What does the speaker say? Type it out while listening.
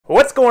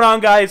going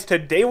on, guys?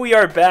 Today we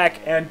are back,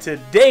 and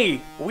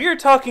today we are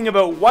talking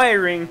about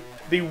wiring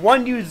the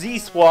 1UZ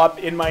swap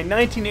in my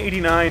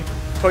 1989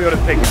 Toyota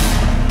pickup.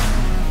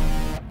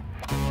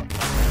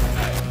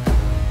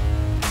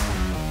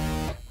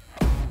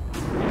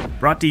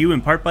 Brought to you in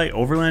part by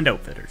Overland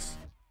Outfitters.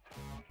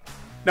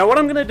 Now what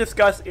I'm going to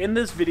discuss in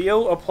this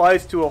video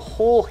applies to a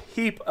whole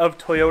heap of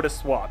Toyota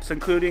swaps,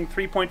 including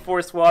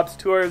 3.4 swaps,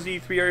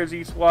 2RZ,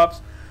 3RZ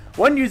swaps,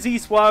 1UZ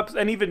swaps,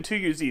 and even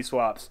 2UZ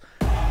swaps.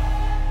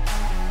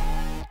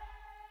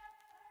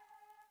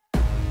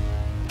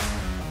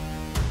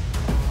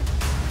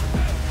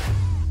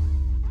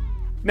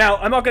 Now,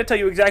 I'm not going to tell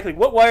you exactly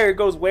what wire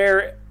goes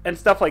where and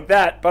stuff like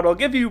that, but I'll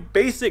give you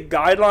basic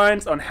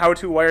guidelines on how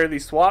to wire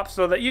these swaps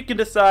so that you can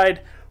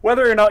decide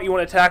whether or not you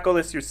want to tackle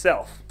this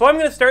yourself. So I'm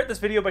going to start this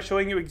video by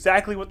showing you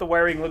exactly what the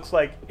wiring looks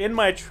like in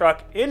my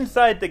truck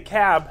inside the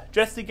cab,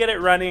 just to get it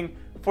running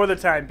for the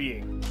time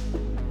being.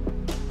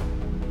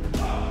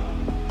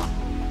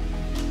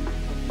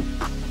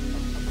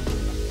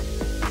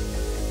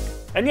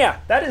 And yeah,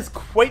 that is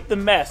quite the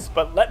mess,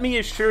 but let me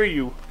assure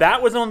you, that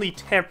was only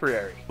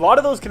temporary. A lot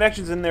of those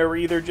connections in there were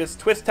either just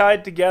twist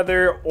tied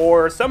together,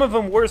 or some of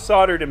them were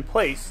soldered in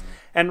place.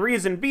 And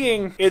reason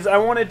being is I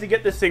wanted to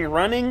get this thing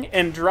running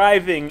and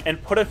driving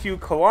and put a few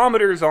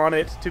kilometers on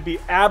it to be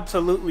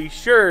absolutely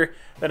sure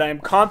that I'm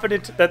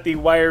confident that the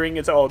wiring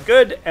is all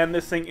good and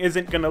this thing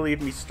isn't going to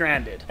leave me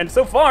stranded. And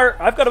so far,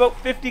 I've got about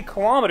 50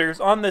 kilometers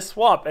on this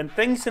swap and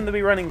things seem to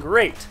be running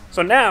great.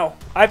 So now,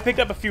 I've picked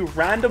up a few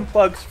random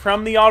plugs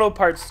from the auto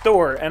parts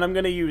store and I'm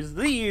going to use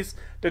these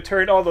to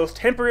turn all those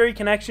temporary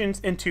connections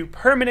into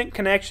permanent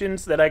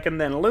connections that I can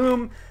then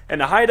loom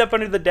and hide up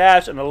under the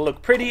dash, and it'll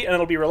look pretty and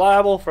it'll be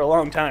reliable for a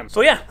long time.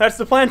 So yeah, that's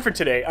the plan for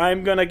today.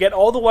 I'm gonna get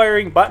all the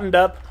wiring buttoned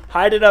up,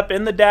 hide it up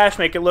in the dash,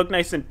 make it look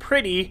nice and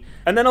pretty,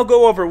 and then I'll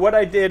go over what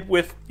I did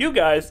with you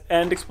guys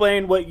and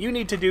explain what you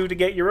need to do to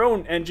get your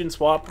own engine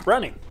swap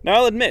running. Now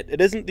I'll admit,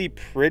 it isn't the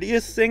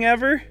prettiest thing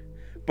ever,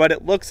 but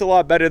it looks a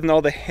lot better than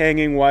all the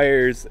hanging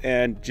wires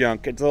and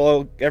junk.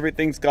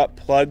 Everything's got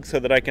plugs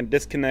so that I can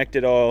disconnect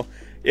it all.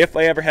 If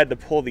I ever had to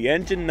pull the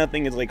engine,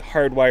 nothing is like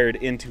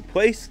hardwired into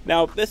place.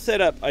 Now this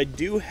setup, I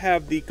do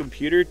have the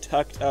computer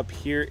tucked up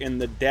here in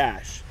the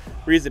dash.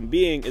 Reason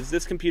being is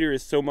this computer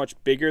is so much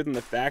bigger than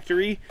the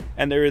factory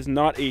and there is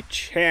not a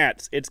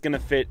chance it's gonna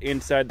fit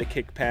inside the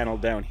kick panel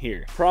down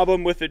here.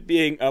 Problem with it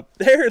being up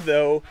there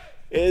though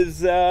is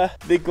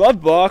the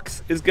glove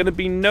box is gonna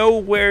be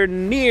nowhere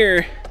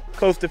near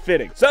close to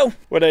fitting. So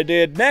what I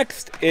did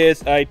next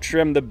is I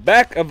trimmed the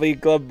back of the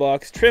glove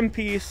box trim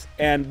piece,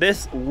 and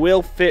this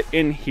will fit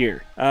in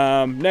here.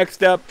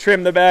 Next up,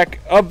 trim the back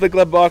of the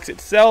glove box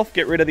itself,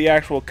 get rid of the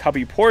actual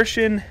cubby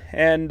portion,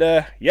 and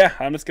yeah,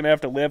 I'm just gonna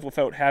have to live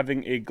without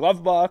having a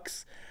glove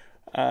box,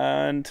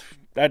 and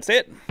that's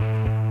it.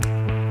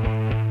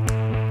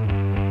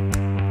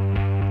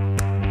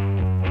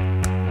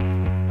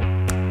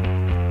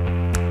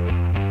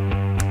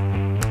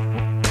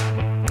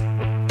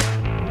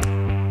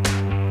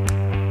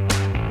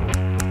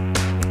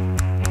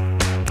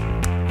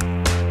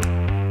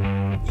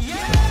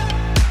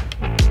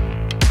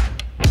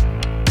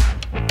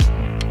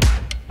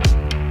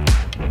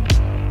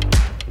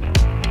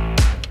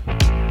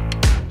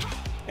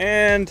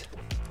 And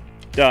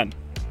done.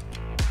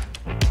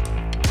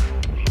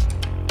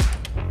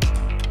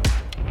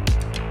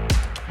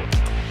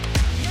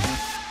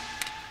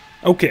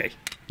 Okay,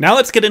 now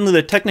let's get into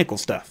the technical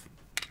stuff.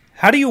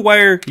 How do you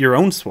wire your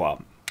own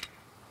swap?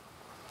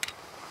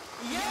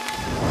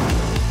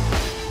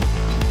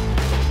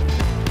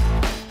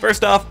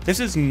 First off, this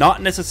is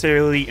not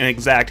necessarily an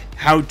exact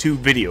how-to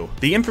video.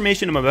 The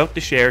information I'm about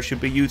to share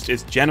should be used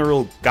as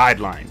general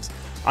guidelines.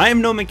 I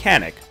am no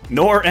mechanic,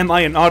 nor am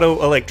I an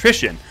auto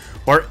electrician,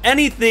 or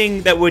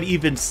anything that would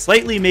even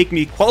slightly make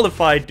me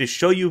qualified to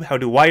show you how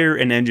to wire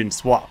an engine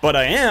swap. But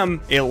I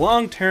am a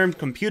long-term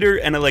computer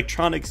and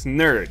electronics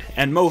nerd,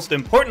 and most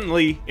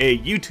importantly, a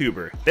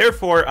YouTuber.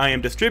 Therefore, I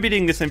am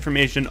distributing this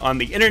information on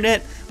the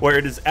internet where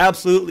it is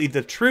absolutely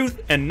the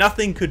truth and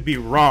nothing could be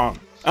wrong.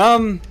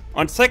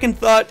 On second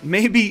thought,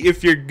 maybe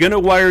if you're gonna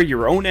wire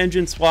your own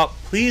engine swap,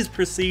 please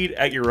proceed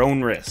at your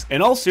own risk.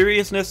 In all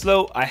seriousness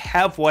though, I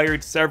have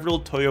wired several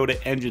Toyota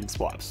engine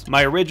swaps.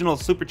 My original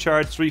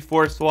Supercharged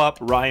 3.4 swap,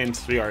 Ryan's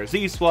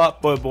 3RZ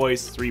swap,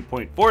 Boy's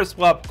 3.4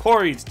 swap,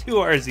 Corey's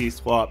 2RZ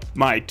swap,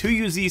 my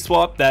 2UZ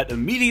swap that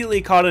immediately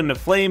caught into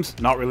flames,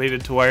 not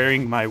related to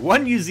wiring, my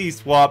 1UZ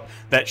swap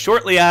that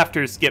shortly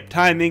after skipped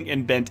timing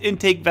and bent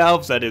intake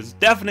valves that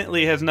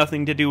definitely has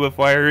nothing to do with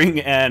wiring,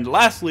 and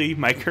lastly,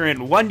 my current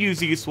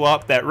 1UZ swap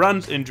that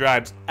runs and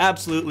drives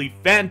absolutely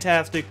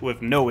fantastic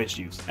with no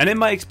issues. And in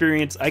my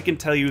experience, I can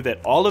tell you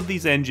that all of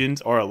these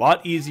engines are a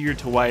lot easier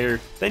to wire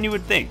than you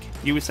would think.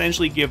 You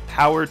essentially give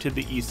power to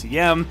the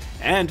ECM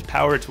and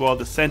power to all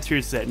the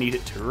sensors that need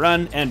it to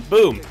run, and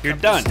boom, you're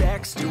done.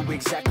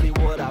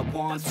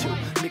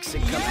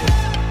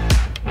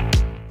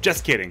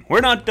 Just kidding,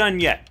 we're not done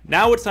yet.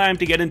 Now it's time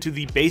to get into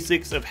the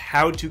basics of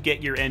how to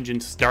get your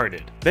engine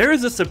started. There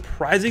is a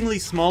surprisingly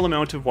small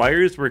amount of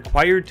wires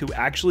required to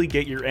actually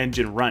get your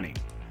engine running.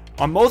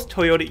 On most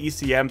Toyota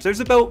ECMs,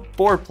 there's about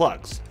 4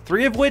 plugs,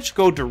 3 of which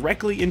go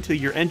directly into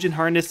your engine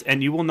harness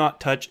and you will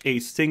not touch a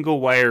single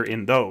wire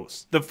in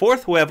those. The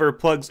 4th, however,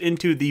 plugs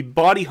into the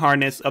body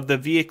harness of the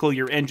vehicle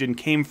your engine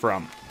came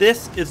from.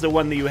 This is the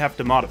one that you have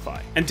to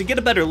modify. And to get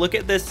a better look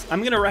at this, I'm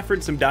going to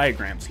reference some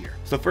diagrams here.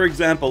 So for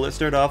example, let's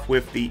start off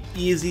with the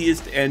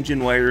easiest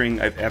engine wiring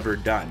I've ever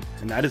done,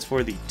 and that is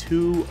for the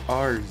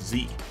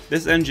 2RZ.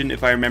 This engine,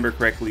 if I remember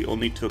correctly,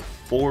 only took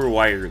 4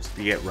 wires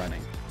to get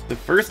running. The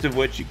first of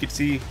which you can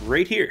see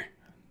right here,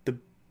 the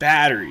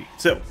battery.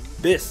 So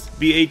this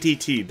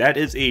BATT, that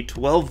is a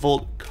 12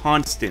 volt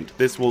constant.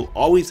 This will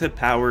always have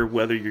power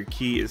whether your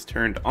key is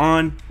turned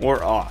on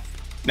or off.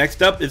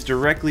 Next up is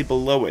directly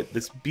below it,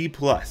 this B+.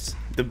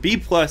 The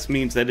B+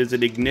 means that is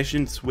an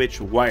ignition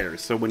switch wire,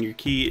 so when your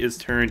key is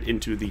turned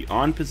into the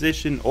on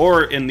position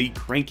or in the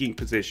cranking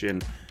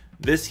position,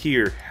 this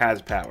here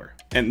has power.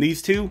 And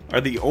these two are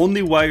the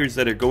only wires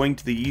that are going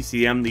to the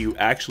ECM that you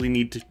actually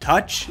need to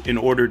touch in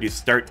order to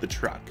start the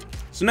truck.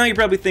 So now you're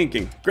probably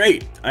thinking,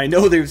 great, I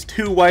know there's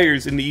 2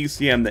 wires in the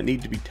ECM that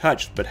need to be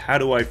touched, but how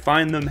do I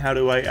find them? How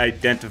do I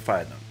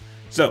identify them?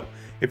 So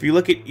if you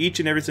look at each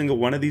and every single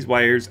one of these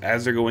wires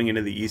as they're going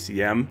into the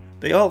ECM,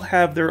 they all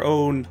have their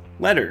own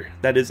letter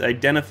that is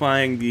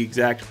identifying the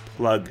exact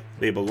plug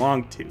they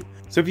belong to.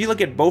 So if you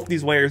look at both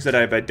these wires that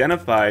I've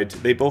identified,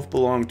 they both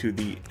belong to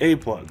the A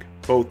plug,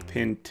 both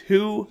pin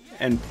 2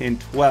 and pin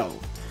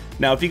 12.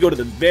 Now if you go to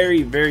the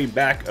very, very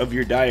back of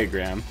your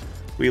diagram,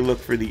 we look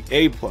for the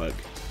A plug,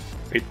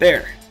 right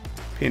there,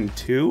 pin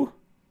 2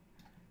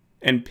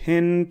 and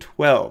pin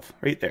 12,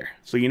 right there.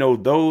 So you know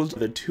those are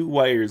the 2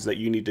 wires that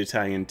you need to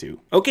tie into.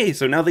 Okay,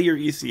 so now that your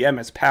ECM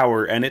has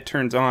power and it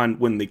turns on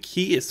when the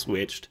key is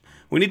switched,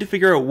 we need to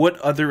figure out what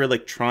other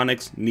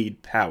electronics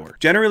need power.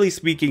 Generally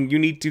speaking, you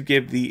need to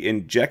give the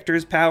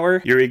injectors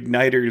power, your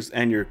igniters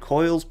and your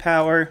coils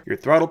power, your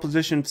throttle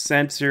position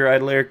sensor,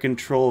 idle air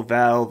control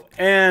valve,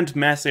 and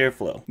mass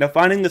airflow. Now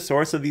finding the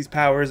source of these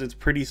powers is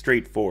pretty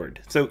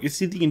straightforward. So you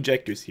see the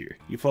injectors here.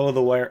 You follow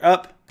the wire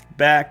up,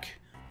 back,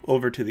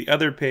 over to the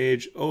other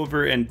page,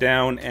 over and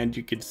down, and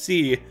you can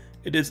see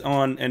it is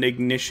on an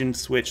ignition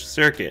switch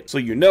circuit. So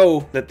you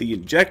know that the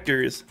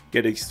injectors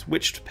get a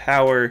switched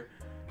power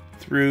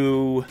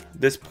through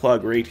this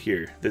plug right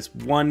here, this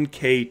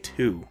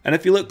 1K2. And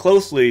if you look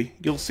closely,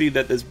 you'll see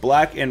that this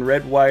black and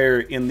red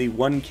wire in the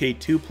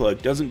 1K2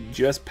 plug doesn't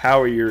just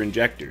power your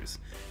injectors.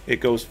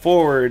 It goes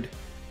forward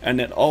and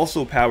it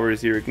also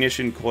powers your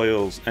ignition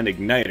coils and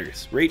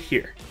igniters right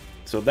here.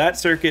 So that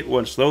circuit,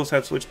 once those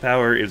have switched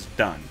power, is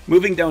done.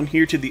 Moving down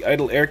here to the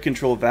idle air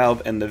control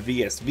valve and the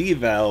VSV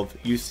valve,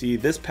 you see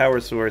this power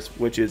source,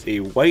 which is a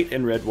white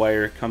and red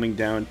wire coming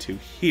down to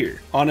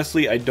here.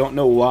 Honestly, I don't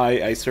know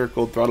why I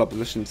circled throttle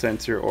position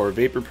sensor or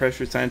vapor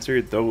pressure sensor.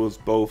 Those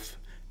both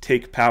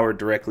take power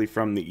directly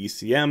from the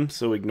ECM,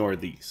 so ignore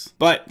these.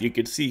 But you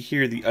can see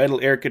here the idle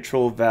air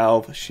control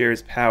valve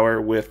shares power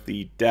with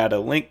the data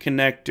link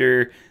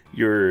connector,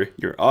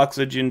 your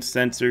oxygen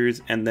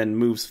sensors, and then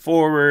moves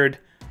forward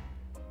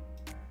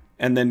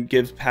and then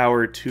gives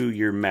power to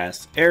your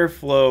mass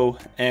airflow,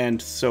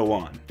 and so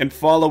on. And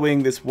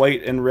following this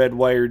white and red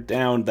wire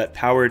down that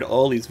powered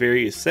all these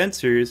various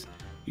sensors,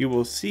 you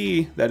will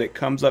see that it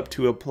comes up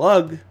to a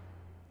plug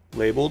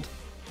labeled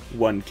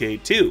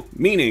 1K2,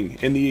 meaning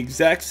in the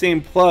exact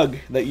same plug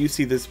that you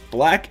see this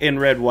black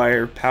and red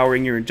wire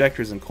powering your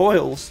injectors and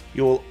coils,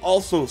 you will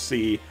also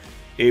see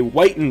a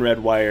white and red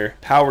wire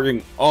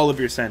powering all of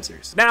your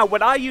sensors. Now,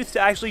 what I used to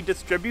actually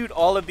distribute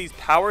all of these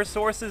power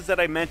sources that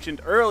I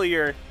mentioned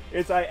earlier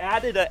is I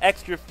added an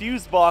extra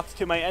fuse box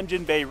to my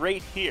engine bay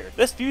right here.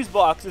 This fuse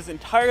box is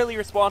entirely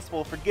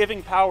responsible for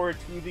giving power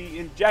to the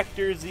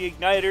injectors, the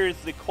igniters,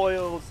 the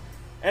coils,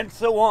 and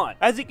so on.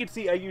 As you can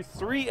see, I use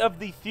 3 of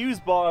the fuse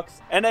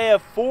box and I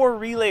have 4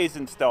 relays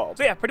installed.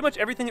 So yeah, pretty much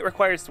everything that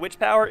requires switch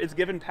power is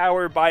given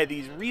power by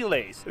these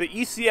relays. The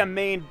ECM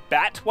main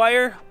bat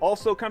wire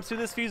also comes through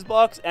this fuse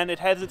box and it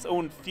has its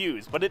own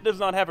fuse, but it does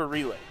not have a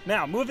relay.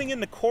 Now, moving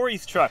into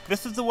Corey's truck,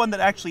 this is the one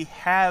that actually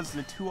has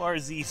the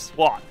 2RZ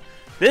swap.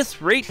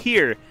 This right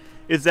here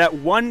is that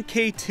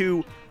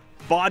 1K2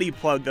 body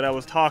plug that I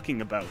was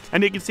talking about.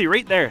 And you can see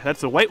right there,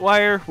 that's the white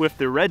wire with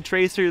the red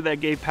tracer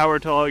that gave power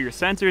to all your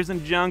sensors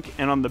and junk.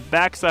 And on the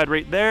back side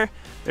right there,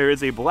 there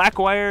is a black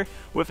wire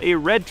with a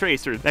red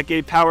tracer that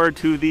gave power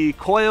to the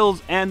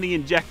coils and the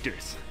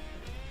injectors.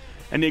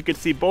 And you can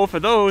see both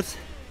of those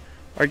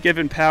are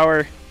given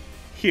power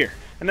here.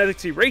 And as you can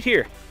see right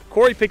here,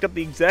 Corey picked up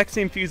the exact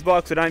same fuse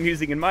box that I'm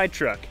using in my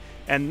truck.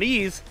 And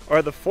these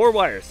are the 4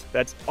 wires.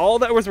 That's all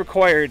that was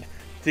required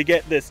to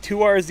get this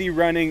 2RZ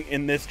running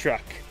in this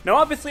truck. Now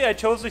obviously I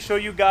chose to show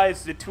you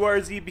guys the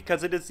 2RZ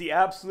because it is the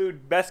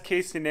absolute best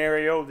case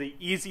scenario, the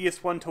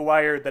easiest one to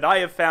wire that I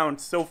have found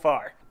so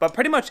far. But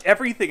pretty much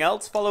everything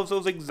else follows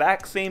those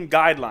exact same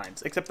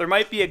guidelines, except there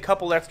might be a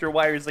couple extra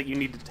wires that you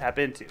need to tap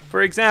into.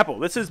 For example,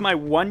 this is my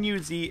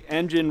 1UZ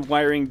engine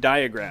wiring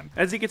diagram.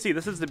 As you can see,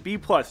 this is the B+,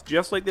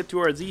 just like the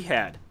 2RZ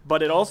had,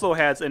 but it also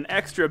has an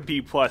extra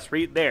B+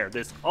 right there.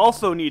 This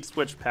also needs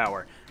switch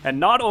power. And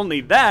not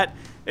only that,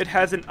 it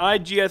has an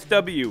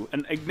IGSW,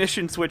 an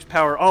ignition switch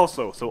power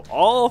also. So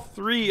all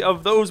 3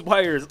 of those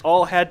wires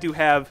all had to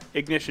have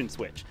ignition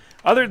switch.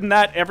 Other than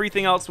that,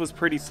 everything else was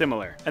pretty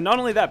similar. And not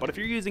only that, but if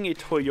you're using a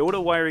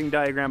Toyota wiring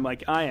diagram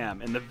like I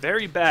am, in the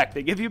very back,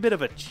 they give you a bit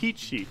of a cheat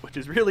sheet, which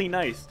is really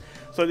nice.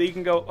 So that you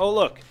can go, oh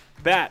look,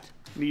 that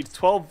needs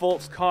 12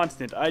 volts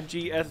constant,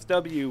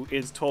 IGSW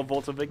is 12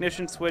 volts of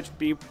ignition switch,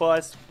 B+,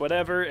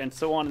 whatever, and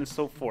so on and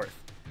so forth.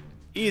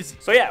 Easy.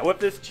 So yeah, with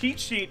this cheat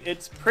sheet,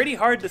 it's pretty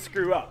hard to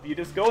screw up. You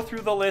just go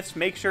through the list,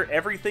 make sure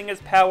everything is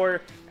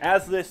power,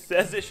 as this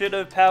says it should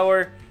have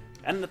power,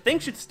 and the thing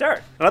should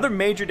start. Another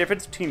major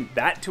difference between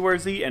that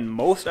 2RZ and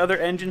most other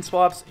engine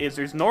swaps is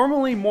there's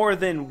normally more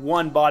than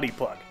 1 body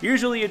plug.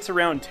 Usually it's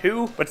around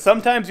 2, but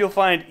sometimes you'll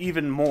find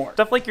even more.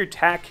 Stuff like your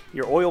tach,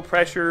 your oil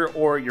pressure,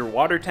 or your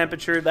water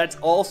temperature, that's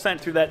all sent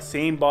through that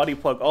same body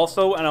plug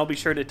also, and I'll be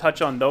sure to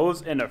touch on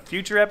those in a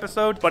future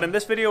episode. But in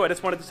this video, I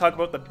just wanted to talk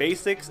about the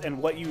basics and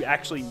what you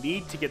actually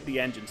need to get the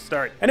engine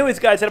started. Anyways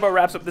guys, that about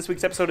wraps up this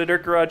week's episode of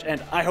Dirt Garage,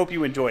 and I hope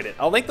you enjoyed it.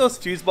 I'll link those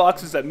fuse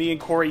boxes that me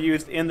and Corey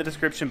used in the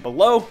description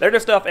below. They're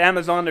just off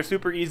Amazon, they're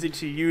super easy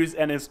to use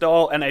and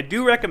install, and I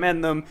do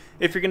recommend them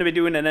if you're going to be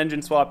doing an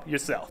engine swap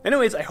yourself.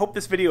 Anyways, I hope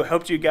this video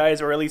helped you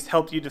guys, or at least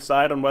helped you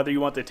decide on whether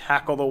you want to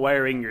tackle the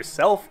wiring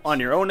yourself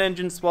on your own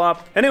engine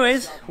swap.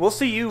 Anyways, we'll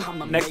see you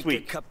next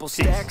week. Couple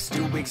stacks,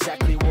 do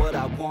exactly what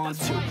I want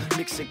to.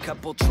 Mix a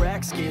couple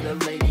tracks, get a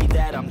lady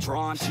that I'm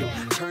drawn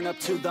to. Turn up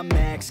to the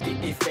max, get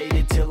me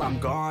faded till I'm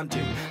gone,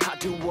 dude. I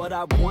do what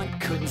I want,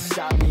 couldn't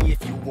stop me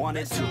if you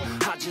wanted to.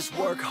 I just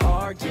work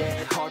hard,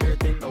 yeah, harder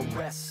than the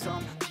rest.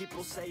 Some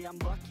people say I'm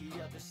lucky,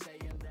 others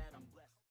say